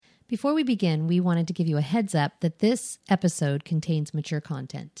Before we begin, we wanted to give you a heads up that this episode contains mature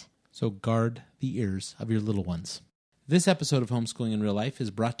content. So guard the ears of your little ones. This episode of Homeschooling in Real Life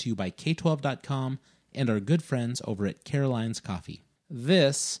is brought to you by K12.com and our good friends over at Caroline's Coffee.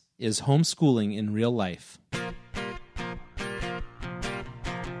 This is Homeschooling in Real Life.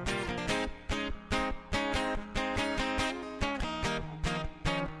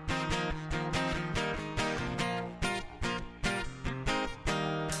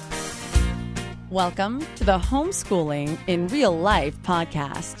 Welcome to the Homeschooling in Real Life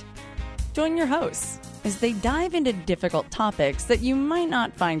podcast. Join your hosts as they dive into difficult topics that you might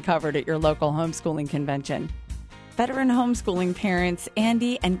not find covered at your local homeschooling convention. Veteran homeschooling parents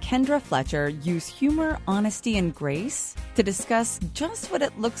Andy and Kendra Fletcher use humor, honesty, and grace to discuss just what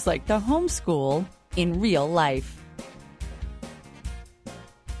it looks like to homeschool in real life.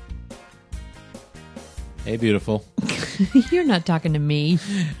 Hey, beautiful. You're not talking to me.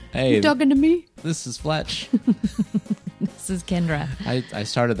 Hey, You're talking to me? this is Fletch. This is Kendra. I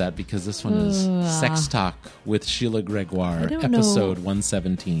started that because this one is Sex Talk with Sheila Gregoire, episode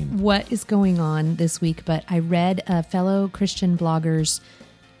 117. What is going on this week? But I read a fellow Christian blogger's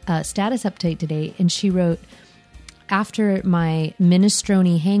status update today, and she wrote, after my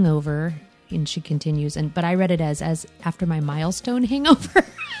minestrone hangover, and she continues, but I read it as after my milestone hangover.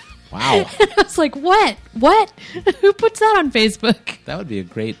 Wow. And I was like, what? Who puts that on Facebook? That would be a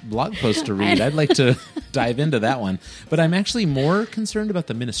great blog post to read. I'd like to dive into that one. But I'm actually more concerned about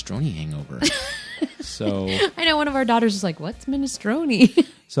the minestrone hangover. So I know one of our daughters is like, what's minestrone?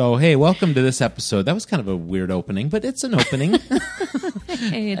 So, hey, welcome to this episode. That was kind of a weird opening, but it's an opening.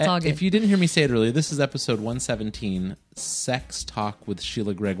 Hey, it's all good. If you didn't hear me say it earlier, this is episode 117, Sex Talk with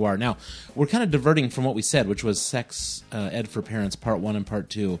Sheila Gregoire. Now, we're kind of diverting from what we said, which was Sex Ed for Parents, Part 1 and Part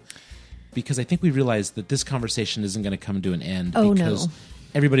 2, because I think we realized that this conversation isn't going to come to an end because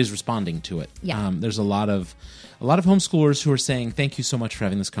everybody's responding to it. Yeah. There's a lot of homeschoolers who are saying, thank you so much for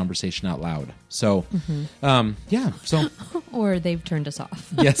having this conversation out loud. So, so... Or they've turned us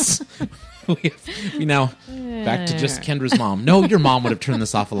off. Yes. we now back to just Kendra's mom. No, your mom would have turned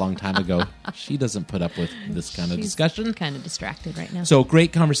this off a long time ago. She doesn't put up with this kind of discussion. Kind of distracted right now. So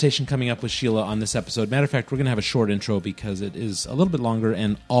great conversation coming up with Sheila on this episode. Matter of fact, we're going to have a short intro because it is a little bit longer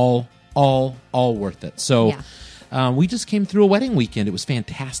and all worth it. So we just came through a wedding weekend. It was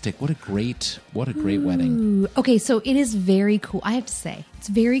fantastic. What a great wedding. Okay, so it is very cool. I have to say, it's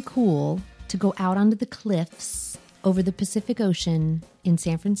very cool to go out onto the cliffs over the Pacific Ocean in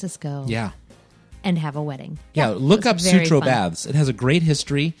San Francisco. Yeah. And have a wedding. Yeah, look up very Sutro fun. Baths. It has a great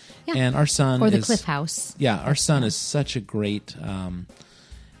history, and our son Or the Cliff House. Yeah, our son is such a great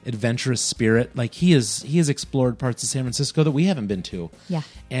adventurous spirit. Like he has explored parts of San Francisco that we haven't been to. Yeah.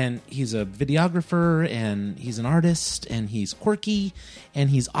 And he's a videographer, and he's an artist, and he's quirky,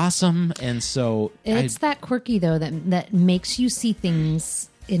 and he's awesome, and so It's that quirky, though, that makes you see things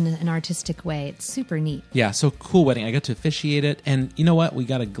in an artistic way. It's super neat. Yeah, so cool wedding. I got to officiate it, and you know what? We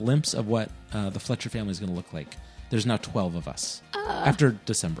got a glimpse of what the Fletcher family is going to look like. There's now 12 of us after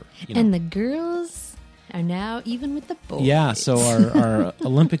December. You know? And the girls are now even with the boys. Yeah, so our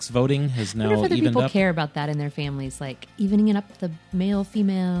Olympics voting has now I wonder if other evened people up. care about that in their families, like evening up the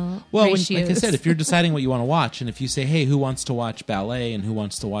male-female Well, ratios. like I said, if you're deciding what you want to watch, and if you say, hey, who wants to watch ballet and who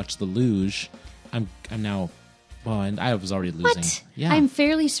wants to watch the luge, I'm now... Well, and I was already losing. What? Yeah. I'm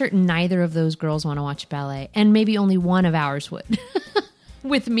fairly certain neither of those girls want to watch ballet, and maybe only one of ours would.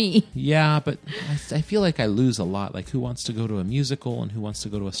 With me. Yeah, but I feel like I lose a lot. Like, who wants to go to a musical and who wants to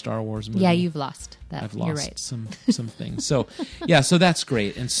go to a Star Wars movie? Yeah, you've lost that. I've You're lost right. some things. So, yeah, so that's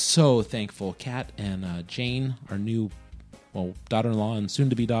great. And so thankful. Kat and Jane, our new daughter-in-law and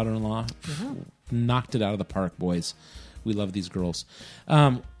soon-to-be daughter-in-law, knocked it out of the park, boys. We love these girls.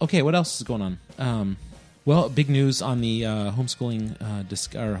 Okay, what else is going on? Well, big news on the homeschooling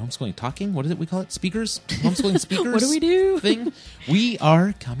homeschooling talking. What is it we call it? Speakers? Homeschooling speakers? What do we do? Thing. We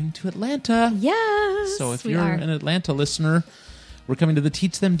are coming to Atlanta. Yes. So if you're an Atlanta listener, we're coming to the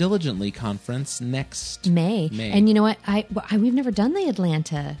Teach Them Diligently conference next May. And you know what? We've never done the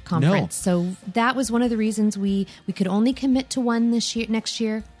Atlanta conference, so that was one of the reasons we could only commit to one next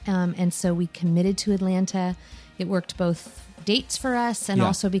year, and so we committed to Atlanta. It worked both dates for us, and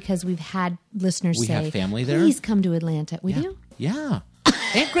also because we've had listeners we say, have family there. Please come to Atlanta. We do? Yeah.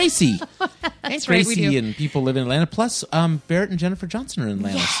 Aunt Gracie. Aunt right, we Gracie do. and people live in Atlanta. Plus, Barrett and Jennifer Johnson are in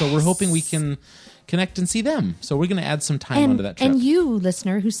Atlanta. Yes. So we're hoping we can connect and see them. So we're going to add some time onto that trip. And you,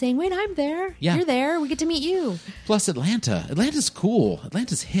 listener, who's saying, wait, I'm there. Yeah. You're there. We get to meet you. Plus, Atlanta. Atlanta's cool.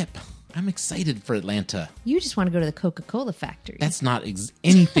 Atlanta's hip. I'm excited for Atlanta. You just want to go to the Coca-Cola factory. That's not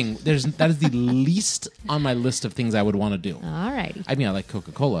anything. That is the least on my list of things I would want to do. All righty. I mean, I like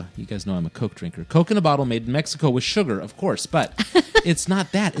Coca-Cola. You guys know I'm a Coke drinker. Coke in a bottle made in Mexico with sugar, of course. But it's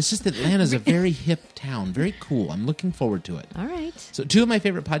not that. It's just that Atlanta's a very hip town. Very cool. I'm looking forward to it. All right. So 2 of my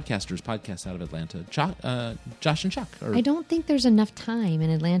favorite podcast out of Atlanta, Josh and Chuck. I don't think there's enough time in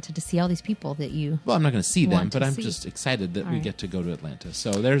Atlanta to see all these people that you Well, I'm not going to see them, want but to I'm see. just excited that All we right. get to go to Atlanta.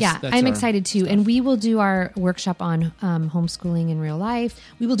 So there's Yeah, that's I'm our excited too. stuff. And we will do our workshop on homeschooling in real life.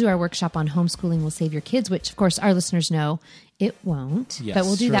 We will do our workshop on homeschooling will save your kids, which, of course, our listeners know it won't. Yes, but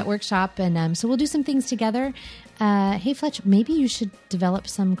we'll do sure. that workshop. And so we'll do some things together. Hey, Fletch, maybe you should develop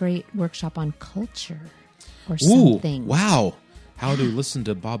some great workshop on culture or Ooh, something. wow. How to listen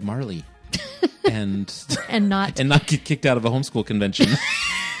to Bob Marley and And not... and not get kicked out of a homeschool convention.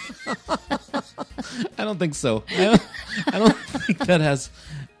 I don't think so. I don't think that has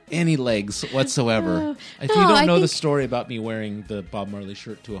any legs whatsoever. If you no, don't I know the think- story about me wearing the Bob Marley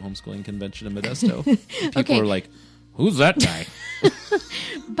shirt to a homeschooling convention in Modesto, people Okay. are like, "Who's that guy?"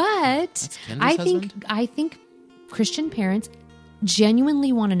 But Kendra's I think Christian parents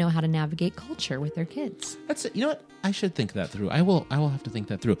genuinely want to know how to navigate culture with their kids. That's it. You know what? I should think that through. I will have to think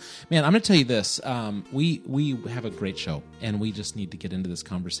that through. Man, I'm going to tell you this. We have a great show, and we just need to get into this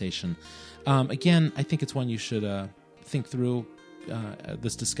conversation. Again, I think it's one you should think through.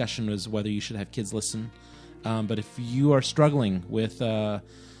 This discussion is whether you should have kids listen. But if you are struggling with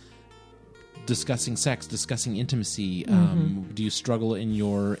discussing sex, discussing intimacy, do you struggle in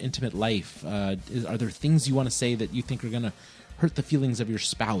your intimate life? Are there things you want to say that you think are going to hurt the feelings of your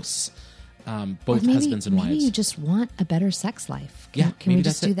spouse? Both husbands and maybe wives. you just want a better sex life. Yeah, Can we maybe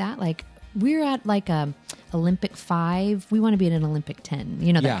just that's do it. that? Like we're at like a Olympic 5. We want to be at an Olympic 10.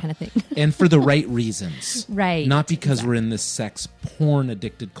 You know, that kind of thing. And for the right reasons. Right, Not because exactly. we're in this sex porn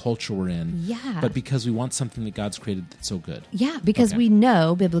addicted culture we're in. Yeah. But because we want something that God's created that's so good. Yeah, because Okay. we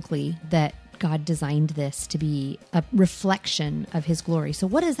know biblically that God designed this to be a reflection of his glory. So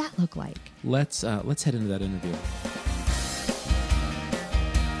what does that look like? Let's head into that interview.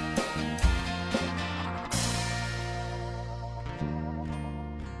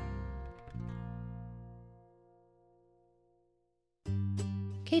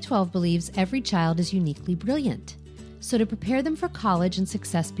 K-12 believes every child is uniquely brilliant. So to prepare them for college and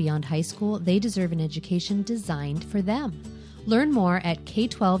success beyond high school, they deserve an education designed for them. Learn more at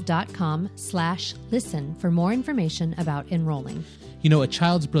k12.com/listen for more information about enrolling. You know, a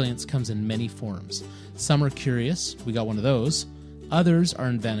child's brilliance comes in many forms. Some are curious. We got one of those. Others are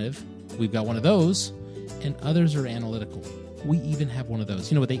inventive. We've got one of those. And others are analytical. We even have one of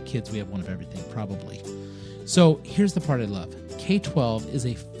those. You know, with 8 kids, we have one of everything, probably. So here's the part I love. K-12 is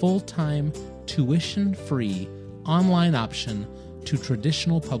a full-time, tuition-free online option to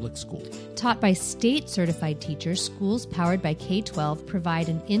traditional public school. Taught by state-certified teachers, schools powered by K-12 provide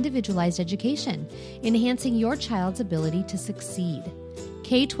an individualized education, enhancing your child's ability to succeed.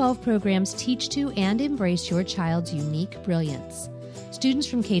 K-12 programs teach to and embrace your child's unique brilliance. Students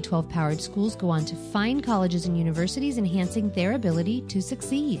from K-12 powered schools go on to fine colleges and universities, enhancing their ability to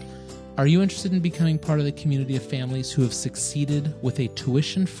succeed. Are you interested in becoming part of the community of families who have succeeded with a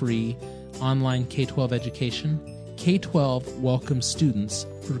tuition-free online K-12 education? K-12 welcomes students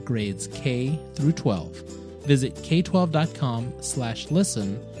for grades K through 12. Visit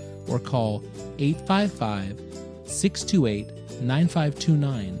k12.com/listen or call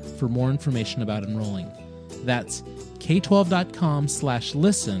 855-628-9529 for more information about enrolling. That's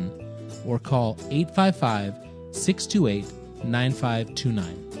k12.com/listen or call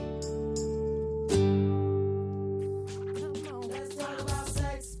 855-628-9529. Let's talk about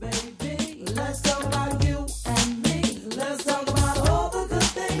sex, baby. Let's talk about you and me. Let's talk about all the good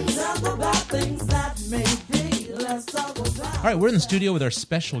things and the bad things that may be. Let's talk about. All right, we're in the studio with our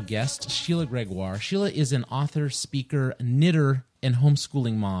special guest, Sheila Gregoire. Sheila is an author, speaker, knitter, and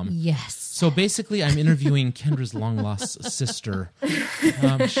homeschooling mom. Yes. So basically, I'm interviewing Kendra's long-lost sister.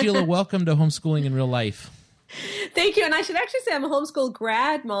 Sheila, welcome to Homeschooling in Real Life. Thank you. And I should actually say I'm a homeschool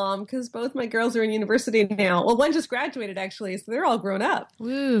grad mom because both my girls are in university now. Well, one just graduated, actually, so they're all grown up.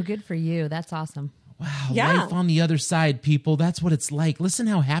 Woo, good for you. That's awesome. Wow, Yeah. life on the other side, people. That's what it's like. Listen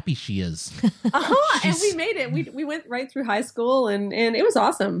how happy she is. And we made it. We went right through high school, and it was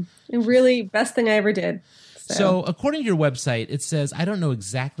awesome. And really, best thing I ever did. So, according to your website, it says, I don't know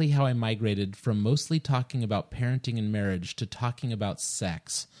exactly how I migrated from mostly talking about parenting and marriage to talking about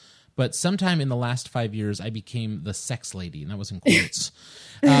sex. But sometime in the last 5 years, I became the sex lady, and that was in quotes.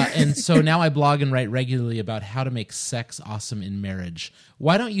 And so now I blog and write regularly about how to make sex awesome in marriage.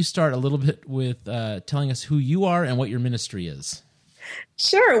 Why don't you start a little bit with telling us who you are and what your ministry is?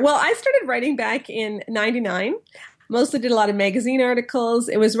 Sure. Well, I started writing back in '99. Mostly did a lot of magazine articles.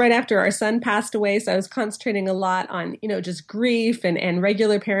 It was right after our son passed away, so I was concentrating a lot on, just grief and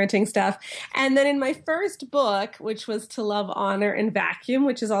regular parenting stuff. And then in my first book, which was To Love, Honor, and Vacuum,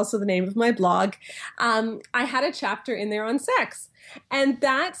 which is also the name of my blog, I had a chapter in there on sex. And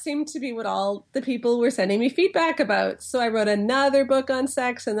that seemed to be what all the people were sending me feedback about. So I wrote another book on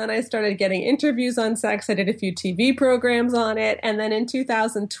sex, and then I started getting interviews on sex. I did a few TV programs on it. And then in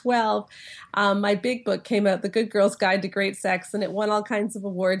 2012, my big book came out, The Good Girl's Guide to Great Sex, and it won all kinds of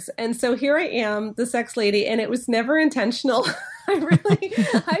awards. And so here I am, the sex lady, and it was never intentional.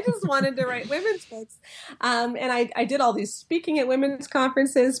 I just wanted to write women's books. And I did all these speaking at women's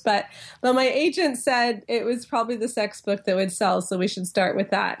conferences, but my agent said it was probably the sex book that would sell, so we should start with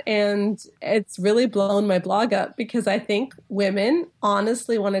that. And it's really blown my blog up because I think women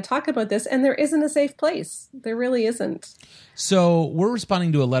honestly want to talk about this, and there isn't a safe place. There really isn't. So we're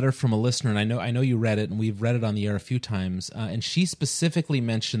responding to a letter from a listener, and I know you read it, and we've read it on the air a few times, and she specifically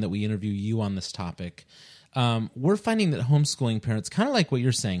mentioned that we interview you on this topic. We're finding that homeschooling parents, kind of like what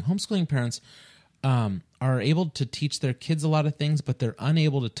you're saying, homeschooling parents are able to teach their kids a lot of things, but they're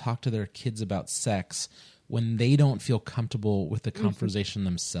unable to talk to their kids about sex when they don't feel comfortable with the conversation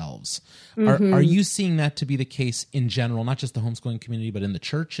themselves. Mm-hmm. Are you seeing that to be the case in general, not just the homeschooling community, but in the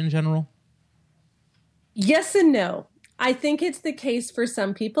church in general? Yes and no. I think it's the case for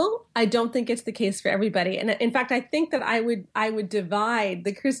some people. I don't think it's the case for everybody. And in fact, I think that I would divide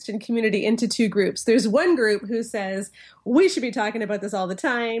the Christian community into two groups. There's one group who says, we should be talking about this all the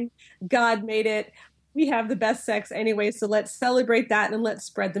time. God made it. We have the best sex anyway, so let's celebrate that and let's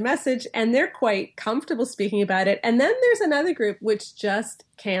spread the message. And they're quite comfortable speaking about it. And then there's another group which just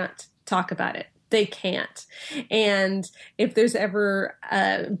can't talk about it. They can't. And if there's ever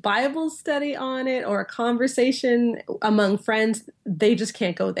a Bible study on it or a conversation among friends, they just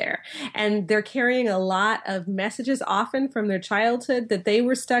can't go there. And they're carrying a lot of messages often from their childhood that they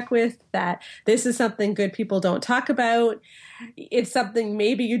were stuck with, that this is something good people don't talk about. It's something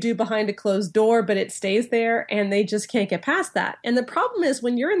maybe you do behind a closed door, but it stays there, and they just can't get past that. And the problem is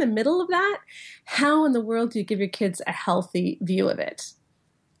when you're in the middle of that, how in the world do you give your kids a healthy view of it?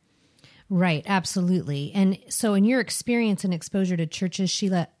 Right, absolutely. And so in your experience and exposure to churches,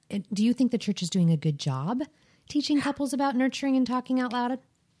 Sheila, do you think the church is doing a good job teaching couples about nurturing and talking out loud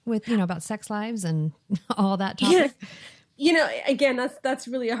with, about sex lives and all that topic? Yeah. Again, that's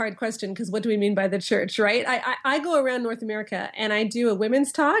really a hard question because what do we mean by the church, right? I go around North America and I do a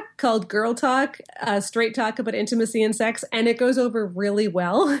women's talk called Girl Talk, straight talk about intimacy and sex, and it goes over really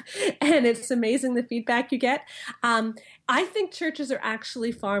well. And it's amazing the feedback you get. I think churches are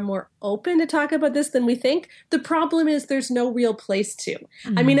actually far more open to talk about this than we think. The problem is there's no real place to.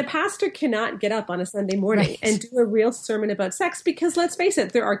 Mm-hmm. I mean, a pastor cannot get up on a Sunday morning and do a real sermon about sex because, let's face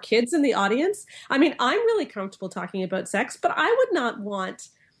it, there are kids in the audience. I mean, I'm really comfortable talking about sex, but I would not want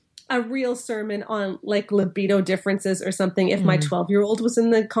a real sermon on like libido differences or something if my 12-year-old was in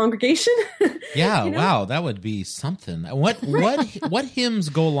the congregation. Yeah, wow, that would be something. What hymns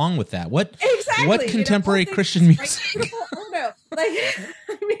go along with that? What contemporary Christian music? Oh no,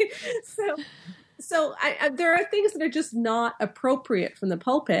 so there are things that are just not appropriate from the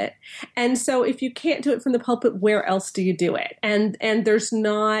pulpit, and so if you can't do it from the pulpit, where else do you do it? And there's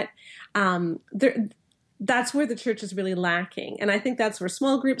not there. That's where the church is really lacking. And I think that's where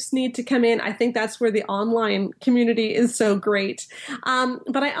small groups need to come in. I think that's where the online community is so great.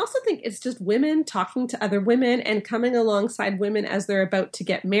 But I also think it's just women talking to other women and coming alongside women as they're about to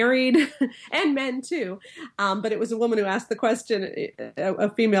get married, and men too. But it was a woman who asked the question, a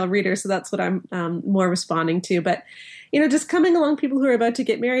female reader, so that's what I'm more responding to. But just coming along people who are about to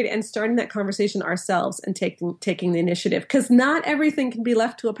get married and starting that conversation ourselves and taking the initiative, because not everything can be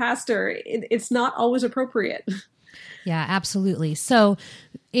left to a pastor. It's not always appropriate. Yeah, absolutely. So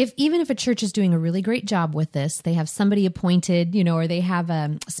even if a church is doing a really great job with this, they have somebody appointed, or they have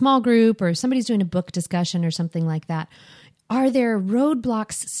a small group or somebody's doing a book discussion or something like that, are there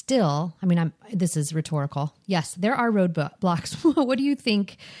roadblocks still? I mean, this is rhetorical. Yes, there are roadblocks. What do you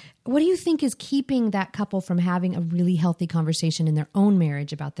think? What do you think is keeping that couple from having a really healthy conversation in their own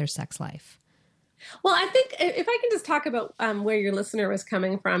marriage about their sex life? Well, I think if I can just talk about where your listener was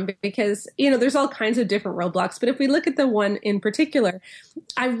coming from, because, there's all kinds of different roadblocks. But if we look at the one in particular,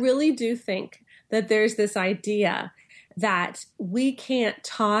 I really do think that there's this idea that we can't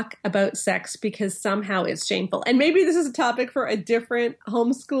talk about sex because somehow it's shameful. And maybe this is a topic for a different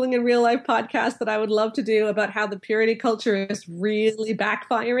homeschooling in real life podcast that I would love to do about how the purity culture is really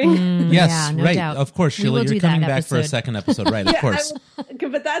backfiring. Yes, yeah, no right. doubt. Of course, We Sheila, will you're do coming that back for a episode. second episode, right? Of course.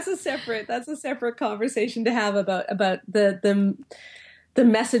 But that's a separate conversation to have about the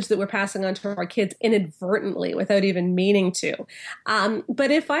message that we're passing on to our kids inadvertently without even meaning to.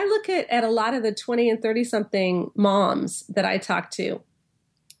 But if I look at a lot of the 20 and 30 something moms that I talk to,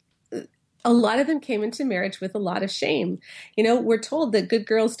 a lot of them came into marriage with a lot of shame. You know, we're told that good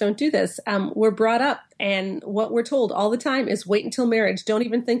girls don't do this. We're brought up, and what we're told all the time is wait until marriage. Don't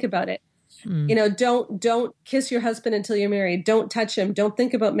even think about it. You know, don't kiss your husband until you're married. Don't touch him. Don't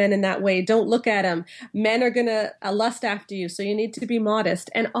think about men in that way. Don't look at him. Men are going to lust after you, so you need to be modest.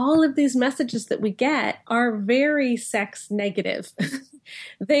 And all of these messages that we get are very sex negative.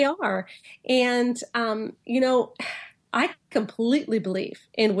 They are. And, you know, I completely believe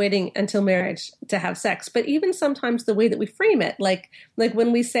in waiting until marriage to have sex. But even sometimes the way that we frame it, like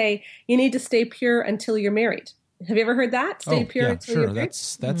when we say you need to stay pure until you're married. Have you ever heard that? Stay pure until you're married?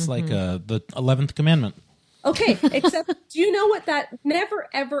 That's like the 11th commandment. Okay, except do you know what that, never,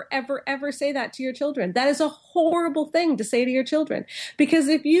 ever, ever, ever say that to your children. That is a horrible thing to say to your children. Because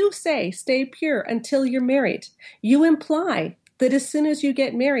if you say stay pure until you're married, you imply that as soon as you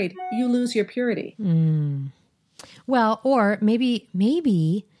get married, you lose your purity. Well, or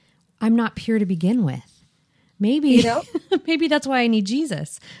maybe I'm not pure to begin with. Maybe, You know? maybe that's why I need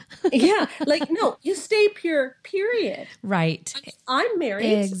Jesus. Yeah, like, no, you stay pure, period. Right. I'm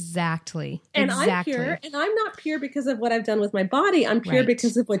married. Exactly. And I'm pure, and I'm not pure because of what I've done with my body. I'm pure Right.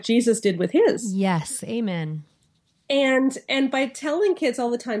 because of what Jesus did with his. Yes. Amen. And by telling kids all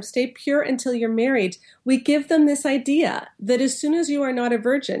the time, stay pure until you're married, we give them this idea that as soon as you are not a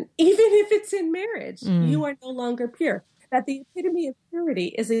virgin, even if it's in marriage, you are no longer pure. That the epitome of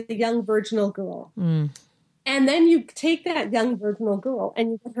purity is a young virginal girl. And then you take that young virginal girl and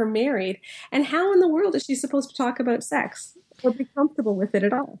you get her married. And how in the world is she supposed to talk about sex or be comfortable with it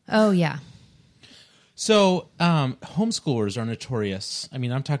at all? Oh, yeah. So homeschoolers are notorious. I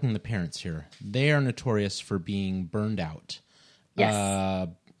mean, I'm talking the parents here. They are notorious for being burned out. Yes.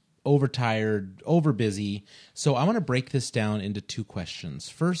 Overtired, overbusy. So I want to break this down into two questions.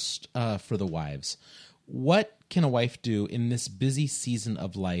 First, for the wives. What can a wife do in this busy season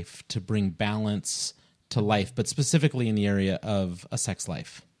of life to bring balance to life, but specifically in the area of a sex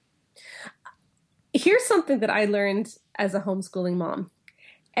life? Here's something that I learned as a homeschooling mom.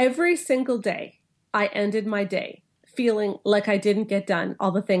 Every single day, I ended my day feeling like I didn't get done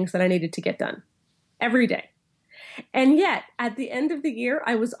all the things that I needed to get done. Every day. And yet, at the end of the year,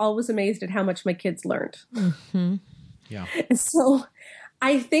 I was always amazed at how much my kids learned. Yeah. And so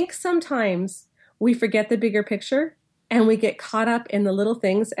I think sometimes we forget the bigger picture and we get caught up in the little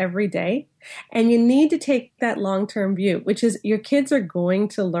things every day. And you need to take that long-term view, which is your kids are going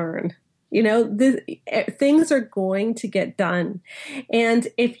to learn. You know, things are going to get done. And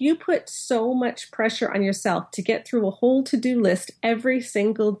if you put so much pressure on yourself to get through a whole to-do list every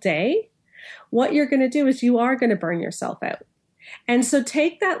single day, what you're going to do is you are going to burn yourself out. And so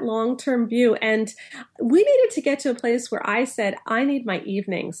take that long-term view. And we needed to get to a place where I said, I need my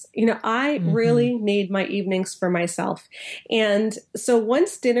evenings. You know, I really need my evenings for myself. And so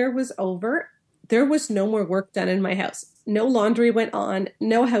once dinner was over, there was no more work done in my house. No laundry went on,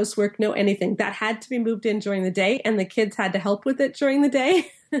 no housework, no anything. That had to be moved in during the day, and the kids had to help with it during the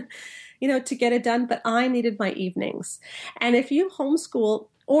day, you know, to get it done. But I needed my evenings. And if you homeschool,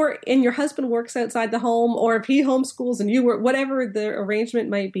 and your husband works outside the home, or if he homeschools and you work, whatever the arrangement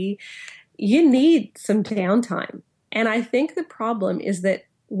might be, you need some downtime. And I think the problem is that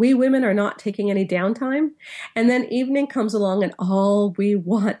we women are not taking any downtime. And then evening comes along and all we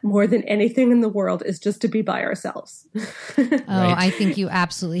want more than anything in the world is just to be by ourselves. Oh, I think you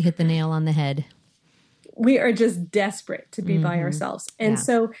absolutely hit the nail on the head. We are just desperate to be by ourselves. And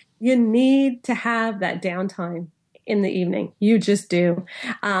so you need to have that downtime in the evening. You just do.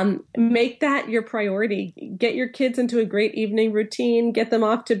 Make that your priority. Get your kids into a great evening routine. Get them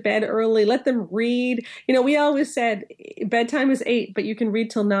off to bed early. Let them read. You know, we always said bedtime is 8, but you can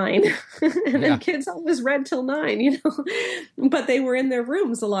read till 9. And then kids always read till 9, you know, but they were in their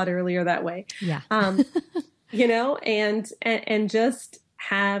rooms a lot earlier that way. Yeah. You know, and just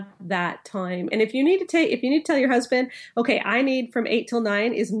have that time. And if you need to tell your husband, okay, I need from 8 till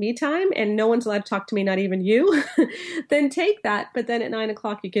 9 is me time and no one's allowed to talk to me, not even you, then take that. But then at 9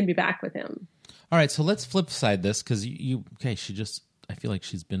 o'clock, you can be back with him. All right. So let's flip side this because I feel like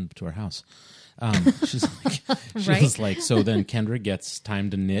she's been to our house. She's like, so then Kendra gets time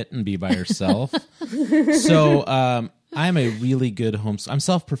to knit and be by herself. So, I'm a really good I'm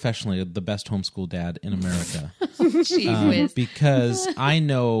self-professionally the best homeschool dad in America. Gee whiz. Because I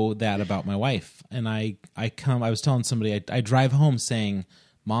know that about my wife. And I was telling somebody, I drive home saying,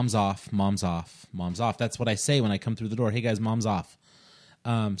 mom's off, mom's off, mom's off. That's what I say when I come through the door. Hey guys, mom's off.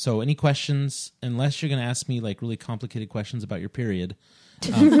 So any questions, unless you're going to ask me like really complicated questions about your period,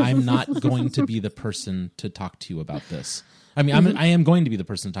 I'm not going to be the person to talk to you about this. I mean, I am going to be the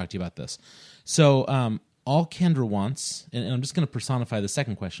person to talk to you about this. So all Kendra wants, and I'm just going to personify the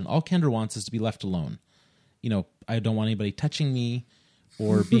second question, all Kendra wants is to be left alone. You know, I don't want anybody touching me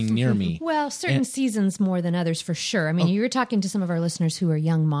or being near me. Well, certain seasons more than others for sure. I mean, you were talking to some of our listeners who are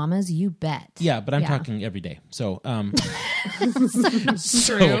young mamas, you bet. Yeah, but I'm talking every day. So, True. And,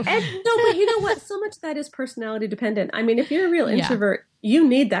 no, but you know what? So much of that is personality dependent. I mean, if you're a real introvert, you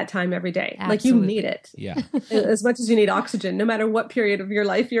need that time every day. Absolutely. Like you need it. yeah. As much as you need oxygen, no matter what period of your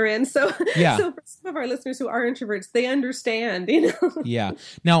life you're in. So, Yeah. so for some of our listeners who are introverts, they understand, you know. Yeah.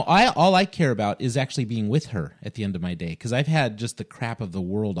 Now, all I care about is actually being with her at the end of my day, because I've had just the crap of the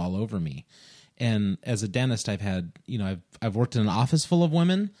world all over me. And as a dentist, I've had, you know, I've worked in an office full of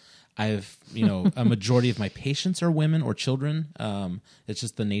women. I've, you know, a majority of my patients are women or children. It's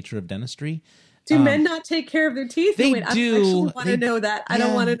just the nature of dentistry. Do men not take care of their teeth? They Wait, do. I actually want to know that. I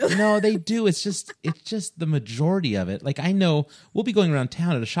don't want to know that. No, they do. It's just the majority of it. Like I know we'll be going around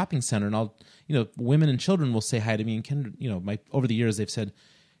town at a shopping center, and women and children will say hi to me. And Kendra, you know, over the years they've said,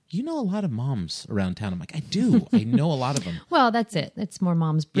 you know, a lot of moms around town. I'm like, I do. I know a lot of them. Well, that's it. It's more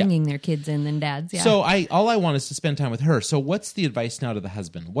moms bringing their kids in than dads. Yeah. So all I want is to spend time with her. So what's the advice now to the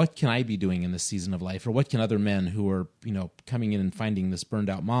husband? What can I be doing in this season of life, or what can other men who are, you know, coming in and finding this burned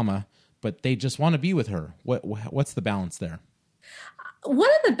out mama, but they just want to be with her? What's the balance there? One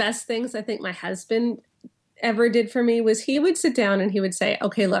of the best things I think my husband ever did for me was he would sit down and he would say,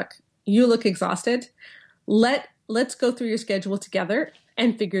 okay, look, you look exhausted. Let's go through your schedule together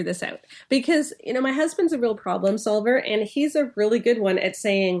and figure this out. Because, you know, my husband's a real problem solver, and he's a really good one at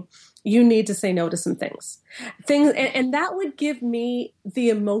saying, you need to say no to some things. And that would give me the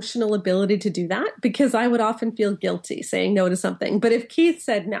emotional ability to do that, because I would often feel guilty saying no to something. But if Keith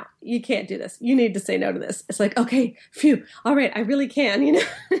said, no, you can't do this, you need to say no to this, it's like, okay, phew, all right, I really can, you know?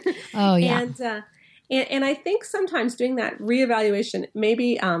 Oh, yeah. And I think sometimes doing that reevaluation,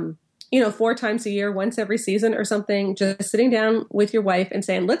 maybe, 4 times a year, once every season or something, just sitting down with your wife and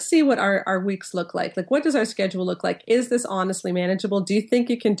saying, let's see what our weeks look like. Like, what does our schedule look like? Is this honestly manageable? Do you think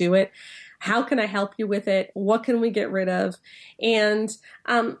you can do it? How can I help you with it? What can we get rid of? And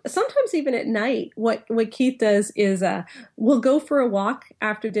sometimes even at night, what Keith does is we'll go for a walk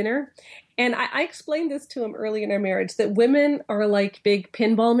after dinner. And I explained this to him early in our marriage, that women are like big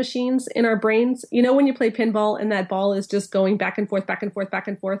pinball machines in our brains. You know, when you play pinball and that ball is just going back and forth, back and forth, back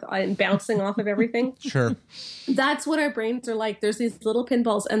and forth, and bouncing off of everything? Sure. That's what our brains are like. There's these little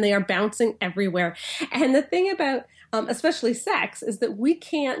pinballs and they are bouncing everywhere. And the thing about especially sex is that we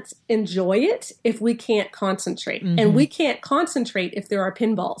can't enjoy it if we can't concentrate. Mm-hmm. And we can't concentrate if there are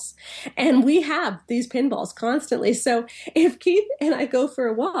pinballs. And we have these pinballs constantly. So if Keith and I go for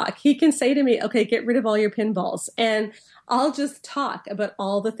a walk, he can say to me, okay, get rid of all your pinballs. And I'll just talk about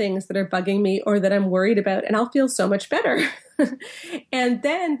all the things that are bugging me or that I'm worried about, and I'll feel so much better. And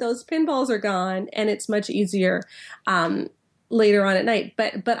then those pinballs are gone, and it's much easier later on at night.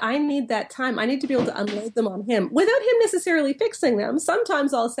 But I need that time. I need to be able to unload them on him without him necessarily fixing them.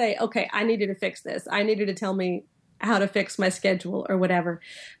 Sometimes I'll say, okay, I need you to fix this. I need you to tell me how to fix my schedule or whatever.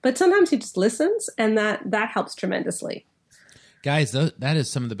 But sometimes he just listens, and that helps tremendously. Guys, that is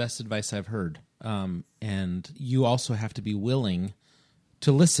some of the best advice I've heard. And you also have to be willing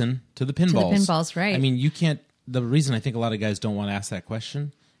to listen to the pinballs. To the pinballs, right. I mean, you can't, the reason I think a lot of guys don't want to ask that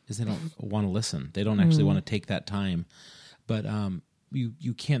question is they don't want to listen. They don't actually want to take that time. But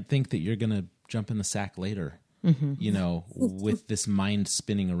you can't think that you're going to jump in the sack later, you know, with this mind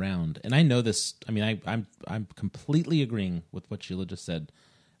spinning around. And I know this. I mean, I'm completely agreeing with what Sheila just said.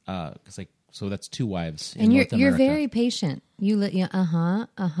 Because so that's 2 wives. And you're very patient. Yeah.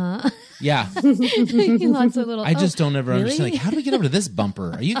 Lots of little. I just don't ever really? understand. Like, how do we get over to this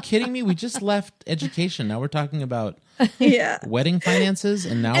bumper? Are you kidding me? We just left education. Now we're talking about wedding finances,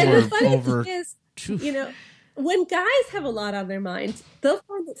 and now we're over. You know, when guys have a lot on their minds, they'll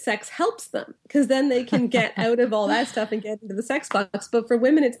find that sex helps them, because then they can get out of all that stuff and get into the sex box. But for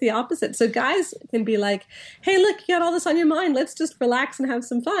women, it's the opposite. So guys can be like, hey, look, you got all this on your mind. Let's just relax and have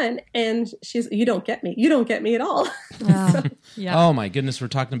some fun. And you don't get me. You don't get me at all. Yeah. Oh, my goodness. We're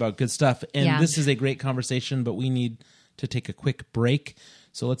talking about good stuff. And this is a great conversation, but we need to take a quick break.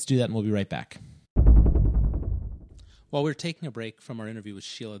 So let's do that, and we'll be right back. While we're taking a break from our interview with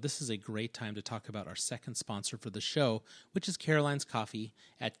Sheila, this is a great time to talk about our second sponsor for the show, which is Caroline's Coffee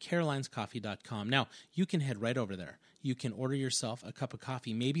at carolinescoffee.com. Now, you can head right over there. You can order yourself a cup of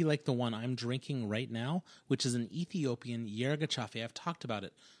coffee, maybe like the one I'm drinking right now, which is an Ethiopian yerga chafe. I've talked about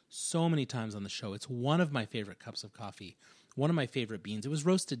it so many times on the show. It's one of my favorite cups of coffee, one of my favorite beans. It was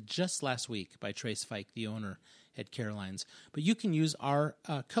roasted just last week by Trace Fike, the owner at Caroline's. But you can use our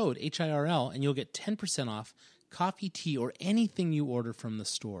code, HIRL, and you'll get 10% off coffee, tea, or anything you order from the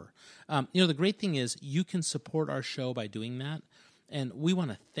store. The great thing is you can support our show by doing that. And we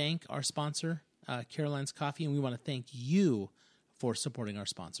want to thank our sponsor, Caroline's Coffee, and we want to thank you for supporting our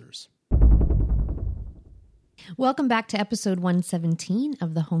sponsors. Welcome back to episode 117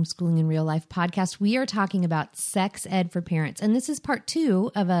 of the Homeschooling in Real Life podcast. We are talking about sex ed for parents, and this is part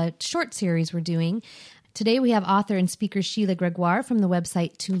 2 of a short series we're doing. Today we have author and speaker Sheila Gregoire from the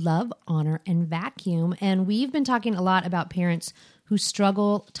website To Love, Honor, and Vacuum. And we've been talking a lot about parents who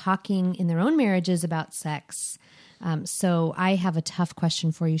struggle talking in their own marriages about sex. So I have a tough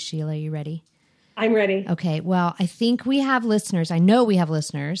question for you, Sheila. Are you ready? I'm ready. Okay. Well, I think we have listeners. I know we have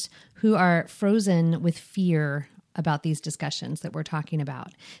listeners who are frozen with fear about these discussions that we're talking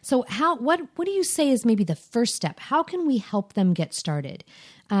about. So what do you say is maybe the first step? How can we help them get started?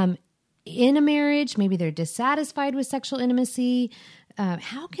 In a marriage, maybe they're dissatisfied with sexual intimacy.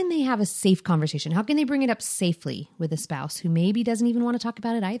 How can they have a safe conversation? How can they bring it up safely with a spouse who maybe doesn't even want to talk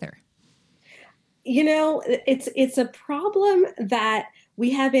about it either? It's a problem that we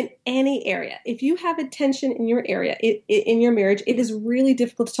have in any area. If you have a tension in your area, in your marriage, it is really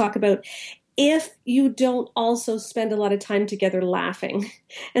difficult to talk about if you don't also spend a lot of time together laughing.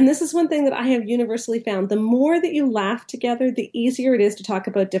 And this is one thing that I have universally found. The more that you laugh together, the easier it is to talk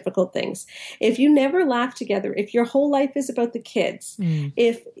about difficult things. If you never laugh together, if your whole life is about the kids,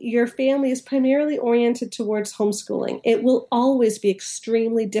 if your family is primarily oriented towards homeschooling, it will always be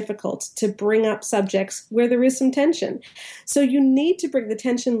extremely difficult to bring up subjects where there is some tension. So you need to bring the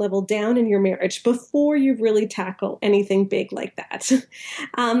tension level down in your marriage before you really tackle anything big like that.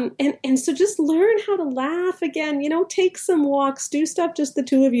 And so just learn how to laugh again, take some walks, do stuff just the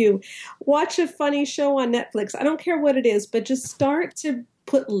two of you, watch a funny show on Netflix. I don't care what it is, but just start to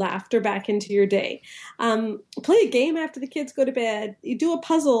put laughter back into your day. Play a game after the kids go to bed. You do a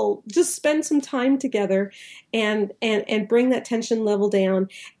puzzle. Just spend some time together and bring that tension level down.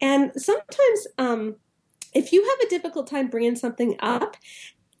 And sometimes if you have a difficult time bringing something up,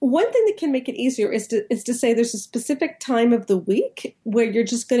 one thing that can make it easier is to say there's a specific time of the week where you're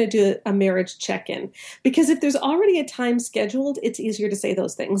just going to do a marriage check-in. Because if there's already a time scheduled, it's easier to say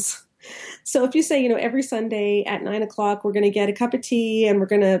those things. So if you say, every Sunday at 9:00, we're going to get a cup of tea and we're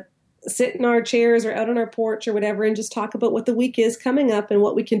going to sit in our chairs or out on our porch or whatever and just talk about what the week is coming up and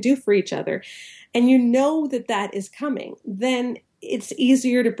what we can do for each other. And that is coming, then it's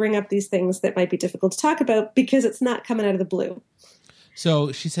easier to bring up these things that might be difficult to talk about because it's not coming out of the blue.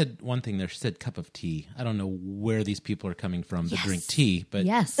 So she said one thing there. She said cup of tea. I don't know where these people are coming from that drink tea, but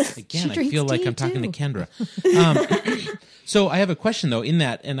again, I feel like I'm talking to Kendra. So I have a question, though, in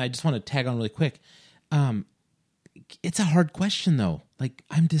that, and I just want to tag on really quick. It's a hard question, though. Like,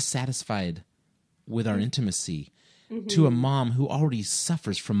 I'm dissatisfied with our intimacy to a mom who already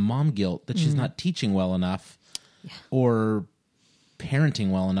suffers from mom guilt that she's not teaching well enough or parenting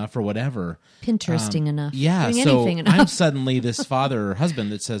well enough or whatever. Pinteresting enough. Yeah, doing so anything enough. I'm suddenly this father or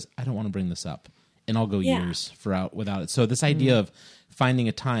husband that says, I don't want to bring this up. And I'll go years without it. So this idea of finding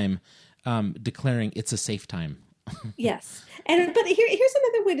a time, declaring it's a safe time. Yes. But here's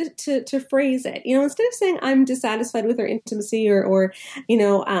another way to phrase it. Instead of saying I'm dissatisfied with our intimacy or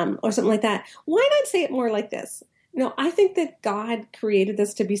something like that, why not say it more like this? I think that God created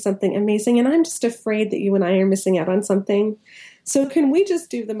this to be something amazing, and I'm just afraid that you and I are missing out on something. So can we just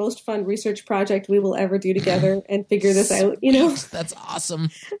do the most fun research project we will ever do together and figure this out? That's awesome.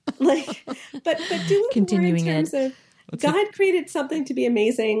 but do it Continuing more in terms of God created something to be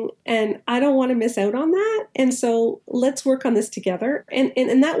amazing, and I don't want to miss out on that. And so let's work on this together.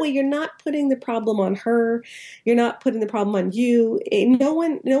 And that way, you're not putting the problem on her. You're not putting the problem on you. No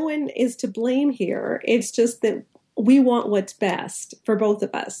one is to blame here. It's just that we want what's best for both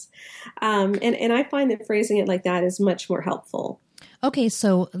of us. And I find that phrasing it like that is much more helpful. Okay,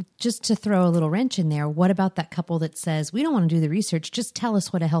 so just to throw a little wrench in there, what about that couple that says, we don't want to do the research, just tell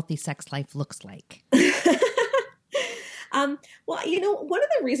us what a healthy sex life looks like? One of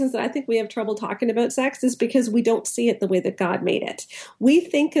the reasons that I think we have trouble talking about sex is because we don't see it the way that God made it. We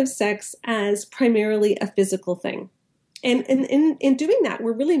think of sex as primarily a physical thing. And in doing that,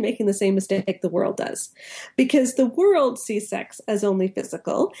 we're really making the same mistake the world does, because the world sees sex as only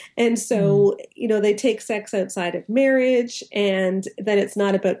physical. And so, they take sex outside of marriage, and then it's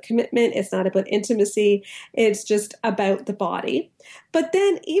not about commitment. It's not about intimacy. It's just about the body. But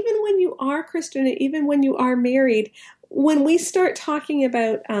then even when you are Christian, and even when you are married, when we start talking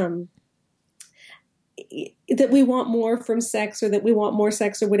about that we want more from sex, or that we want more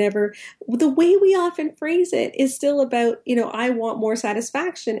sex, or whatever, the way we often phrase it is still about, I want more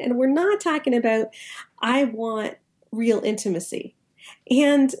satisfaction. And we're not talking about, I want real intimacy.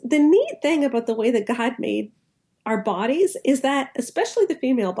 And the neat thing about the way that God made our bodies is that, especially the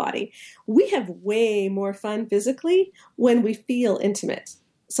female body, we have way more fun physically when we feel intimate.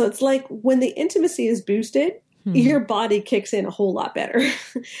 So it's like when the intimacy is boosted, your body kicks in a whole lot better.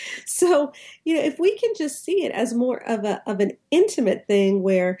 So, if we can just see it as more of an intimate thing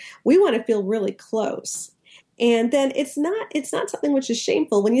where we want to feel really close, and then it's not something which is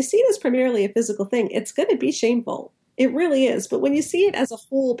shameful. When you see it as primarily a physical thing, it's going to be shameful. It really is. But when you see it as a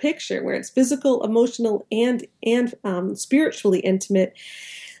whole picture, where it's physical, emotional, and spiritually intimate,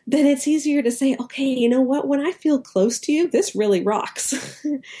 then it's easier to say, okay, you know what? When I feel close to you, this really rocks.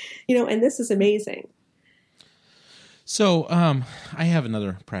 And this is amazing. So I have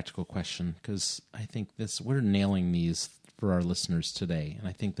another practical question, because I think we're nailing these for our listeners today, and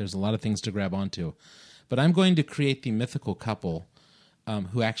I think there's a lot of things to grab onto. But I'm going to create the mythical couple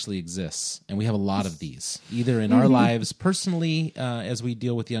who actually exists, and we have a lot of these, either in our lives personally as we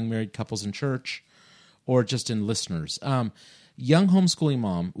deal with young married couples in church, or just in listeners. Young homeschooling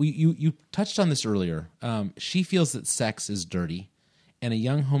mom, you touched on this earlier. She feels that sex is dirty, and a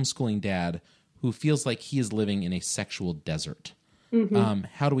young homeschooling dad who feels like he is living in a sexual desert.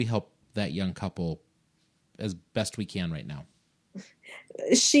 How do we help that young couple as best we can right now?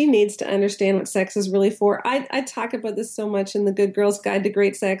 She needs to understand what sex is really for. I talk about this so much in the Good Girl's Guide to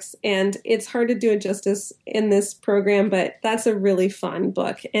Great Sex, and it's hard to do it justice in this program, but that's a really fun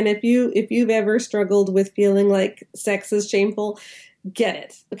book. And if you've ever struggled with feeling like sex is shameful, get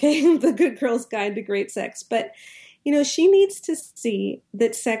it. Okay, the Good Girl's Guide to Great Sex. But she needs to see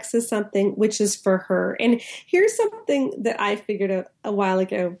that sex is something which is for her. And here's something that I figured out a while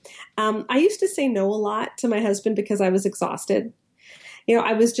ago. I used to say no a lot to my husband because I was exhausted.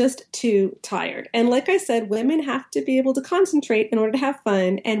 I was just too tired. And like I said, women have to be able to concentrate in order to have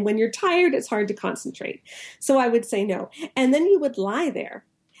fun. And when you're tired, it's hard to concentrate. So I would say no. And then you would lie there,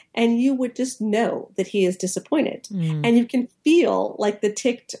 and you would just know that he is disappointed. And you can feel like the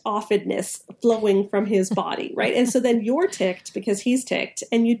ticked offedness flowing from his body, right? And so then you're ticked because he's ticked,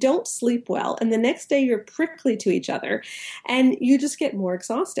 and you don't sleep well. And the next day you're prickly to each other, and you just get more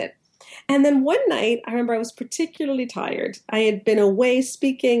exhausted. And then one night, I remember I was particularly tired. I had been away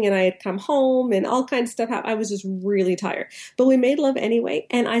speaking, and I had come home, and all kinds of stuff happened. I was just really tired. But we made love anyway,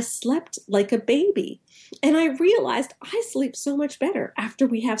 and I slept like a baby. And I realized I sleep so much better after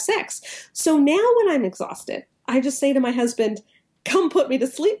we have sex. So now when I'm exhausted, I just say to my husband, come put me to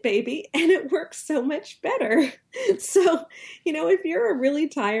sleep, baby. And it works so much better. So, if you're a really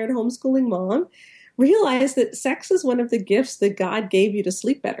tired homeschooling mom, realize that sex is one of the gifts that God gave you to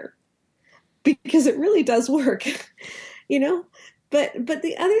sleep better, because it really does work, But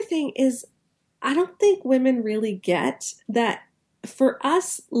the other thing is, I don't think women really get that for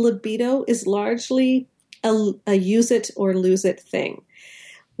us, libido is largely a use it or lose it thing.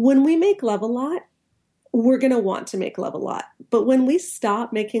 When we make love a lot, we're going to want to make love a lot. But when we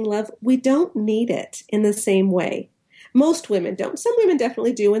stop making love, we don't need it in the same way. Most women don't. Some women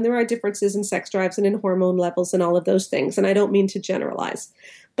definitely do, and there are differences in sex drives and in hormone levels and all of those things. And I don't mean to generalize.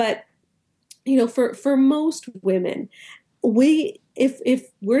 But, for most women,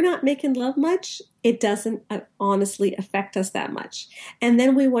 if we're not making love much, it doesn't honestly affect us that much. And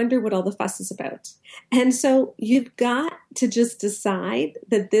then we wonder what all the fuss is about. And so you've got to just decide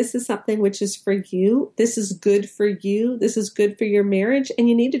that this is something which is for you. This is good for you. This is good for your marriage. And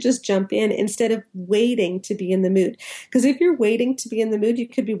you need to just jump in instead of waiting to be in the mood. Because if you're waiting to be in the mood, you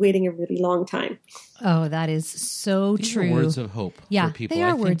could be waiting a really long time. Oh, that is so These true. are words of hope for people. They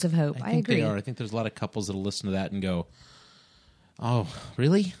are words of hope. I agree. They are. I think there's a lot of couples that'll listen to that and go, oh,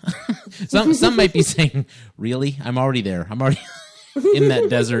 really? Some might be saying, really? I'm already there. I'm already in that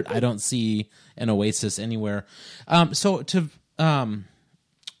desert. I don't see an oasis anywhere. One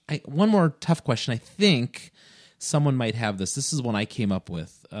more tough question. I think someone might have this. This is one I came up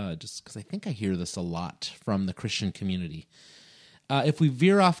with just because I think I hear this a lot from the Christian community. If we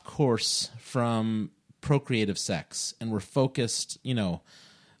veer off course from procreative sex and we're focused,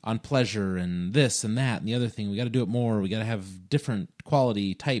 on pleasure and this and that and the other thing, we got to do it more. We got to have different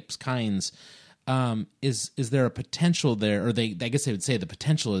quality types, kinds. is there a potential there, or I guess they would say the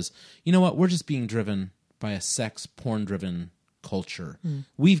potential is, you know what, we're just being driven by a sex porn-driven culture.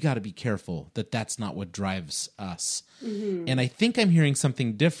 We've got to be careful that that's not what drives us. And I think I'm hearing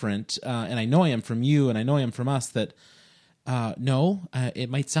something different, and I know I am from you, and I know I am from us, that no, it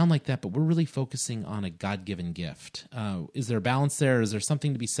might sound like that, but we're really focusing on a God-given gift. Is there a balance there? Is there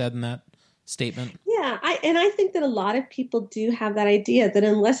something to be said in that statement? Yeah, I think that a lot of people do have that idea that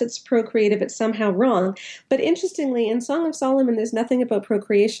unless it's procreative, it's somehow wrong. But interestingly, in Song of Solomon, there's nothing about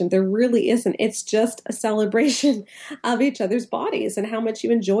procreation. There really isn't. It's just a celebration of each other's bodies and how much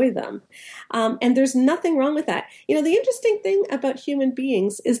you enjoy them. And there's nothing wrong with that. You know, the interesting thing about human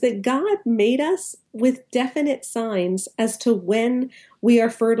beings is that God made us with definite signs as to when we are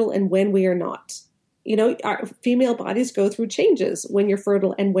fertile and when we are not. You know, our female bodies go through changes when you're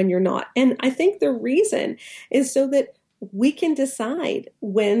fertile and when you're not. And I think the reason is so that we can decide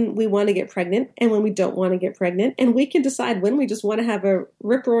when we want to get pregnant and when we don't want to get pregnant. And we can decide when we just want to have a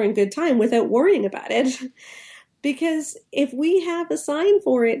rip-roaring good time without worrying about it. Because if we have a sign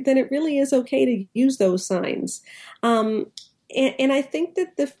for it, then it really is okay to use those signs. And I think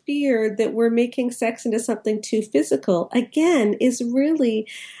that the fear that we're making sex into something too physical, again, is really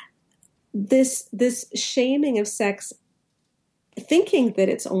this shaming of sex, thinking that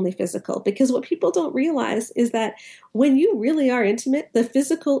it's only physical. Because what people don't realize is that when you really are intimate, the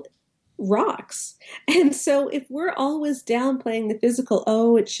physical rocks. And so if we're always downplaying the physical,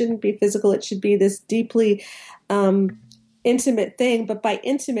 oh, it shouldn't be physical, it should be this deeply intimate thing, but by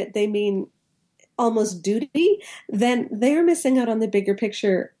intimate they mean almost duty, then they're missing out on the bigger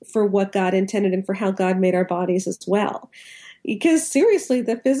picture for what God intended and for how God made our bodies as well. Because seriously,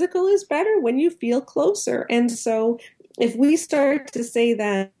 the physical is better when you feel closer. And so if we start to say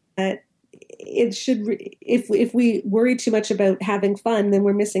that it should, if we worry too much about having fun, then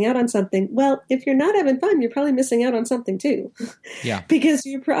we're missing out on something. Well, if you're not having fun, you're probably missing out on something too. Yeah. Because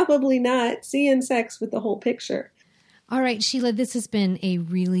you're probably not seeing sex with the whole picture. All right, Sheila, this has been a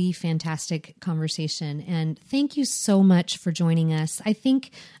really fantastic conversation. And thank you so much for joining us. I think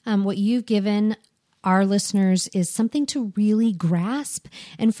what you've given our listeners is something to really grasp.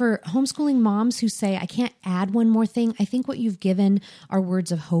 And for homeschooling moms who say, I can't add one more thing, I think what you've given are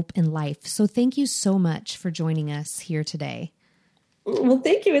words of hope and life. So thank you so much for joining us here today. Well,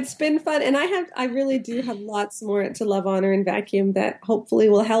 thank you. It's been fun. And I really do have lots more to Love, Honor, and Vacuum that hopefully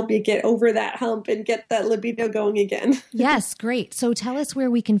will help you get over that hump and get that libido going again. Yes, great. So tell us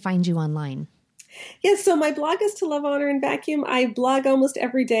where we can find you online. Yes, so my blog is To Love, Honor, and Vacuum. I blog almost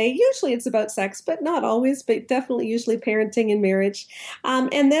every day. Usually it's about sex, but not always, but definitely usually parenting and marriage.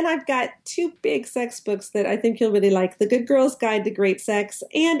 And then I've got 2 big sex books that I think you'll really like. The Good Girl's Guide to Great Sex.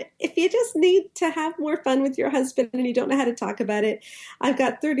 And if you just need to have more fun with your husband and you don't know how to talk about it, I've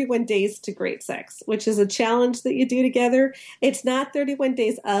got 31 Days to Great Sex, which is a challenge that you do together. It's not 31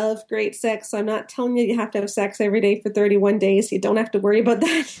 days of great sex, so I'm not telling you have to have sex every day for 31 days. You don't have to worry about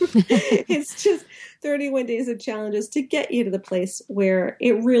that. It's just 31 days of challenges to get you to the place where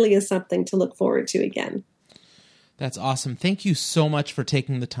it really is something to look forward to again. That's awesome. Thank you so much for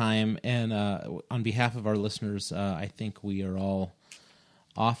taking the time. And on behalf of our listeners, I think we are all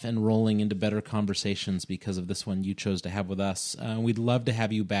off and rolling into better conversations because of this one you chose to have with us. We'd love to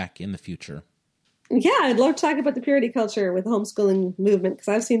have you back in the future. Yeah, I'd love to talk about the purity culture with the homeschooling movement because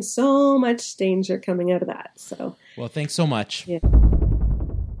I've seen so much danger coming out of that. So, well, thanks so much. Yeah.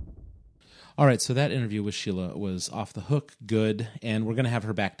 All right, so that interview with Sheila was off the hook, good, and we're going to have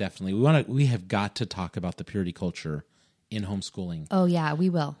her back definitely. We have got to talk about the purity culture in homeschooling. Oh yeah, we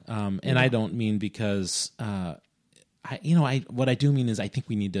will. And I don't mean because what I do mean is I think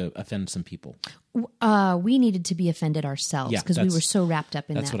we need to offend some people. We needed to be offended ourselves because we were so wrapped up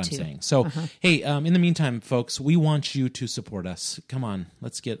in that too. That's what I'm saying. So, hey, in the meantime, folks, we want you to support us. Come on,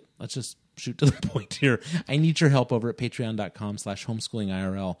 let's just shoot to the point here. I need your help over at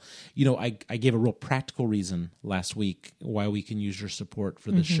patreon.com/homeschoolingirl. You know, I gave a real practical reason last week why we can use your support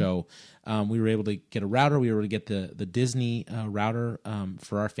for this show. We were able to get a router. We were able to get the Disney router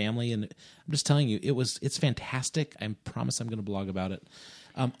for our family. And I'm just telling you, it's fantastic. I promise I'm going to blog about it.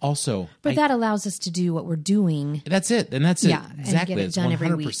 But that allows us to do what we're doing. That's it. And that's it. Exactly. And get it done it's 100%.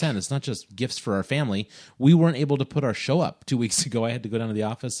 every week. It's not just gifts for our family. We weren't able to put our show up 2 weeks ago. I had to go down to the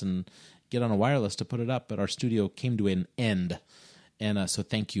office and get on a wireless to put it up, but our studio came to an end. And so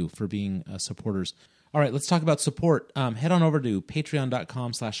thank you for being supporters. All right, let's talk about support. Head on over to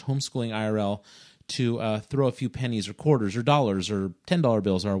patreon.com/homeschoolingirl to throw a few pennies or quarters or dollars or $10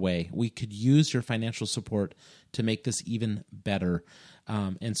 bills our way. We could use your financial support to make this even better.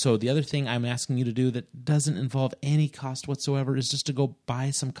 And so the other thing I'm asking you to do that doesn't involve any cost whatsoever is just to go buy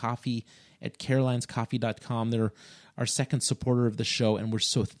some coffee at carolinescoffee.com. They're our second supporter of the show, and we're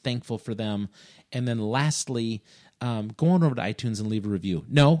so thankful for them. And then lastly, go on over to iTunes and leave a review.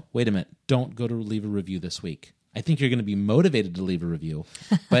 No, wait a minute. Don't go to leave a review this week. I think you're going to be motivated to leave a review,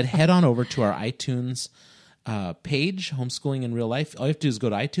 but head on over to our iTunes page, Homeschooling in Real Life. All you have to do is go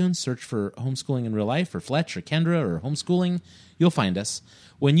to iTunes, search for Homeschooling in Real Life, or Fletch, or Kendra, or Homeschooling. You'll find us.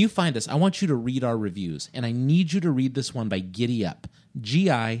 When you find us, I want you to read our reviews, and I need you to read this one by Giddy Up,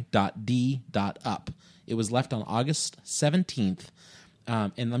 gi.d.up. It was left on August 17th,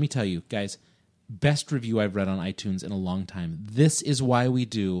 and let me tell you, guys, best review I've read on iTunes in a long time. This is why we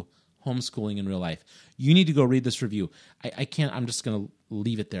do Homeschooling in Real Life. You need to go read this review. I can't, I'm just going to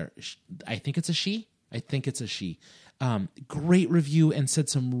leave it there. I think it's a she. Great review, and said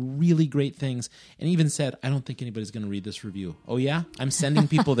some really great things, and even said, I don't think anybody's going to read this review. Oh yeah? I'm sending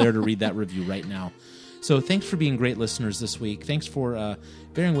people there to read that review right now. So thanks for being great listeners this week. Thanks for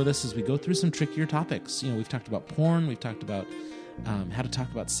bearing with us as we go through some trickier topics. We've talked about porn. We've talked about how to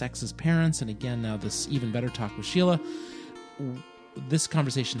talk about sex as parents. And again, now this Even Better Talk with Sheila. This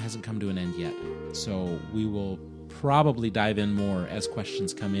conversation hasn't come to an end yet. So we will probably dive in more as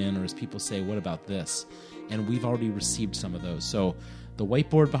questions come in or as people say, what about this? And we've already received some of those. So the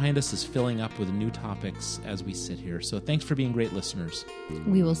whiteboard behind us is filling up with new topics as we sit here. So thanks for being great listeners.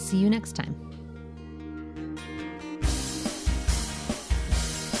 We will see you next time.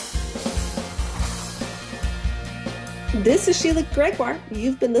 This is Sheila Gregoire.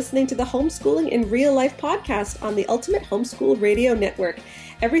 You've been listening to the Homeschooling in Real Life podcast on the Ultimate Homeschool Radio Network.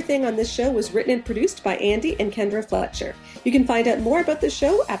 Everything on this show was written and produced by Andy and Kendra Fletcher. You can find out more about the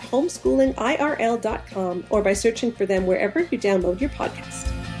show at homeschoolingirl.com or by searching for them wherever you download your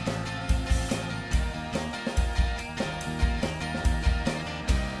podcast.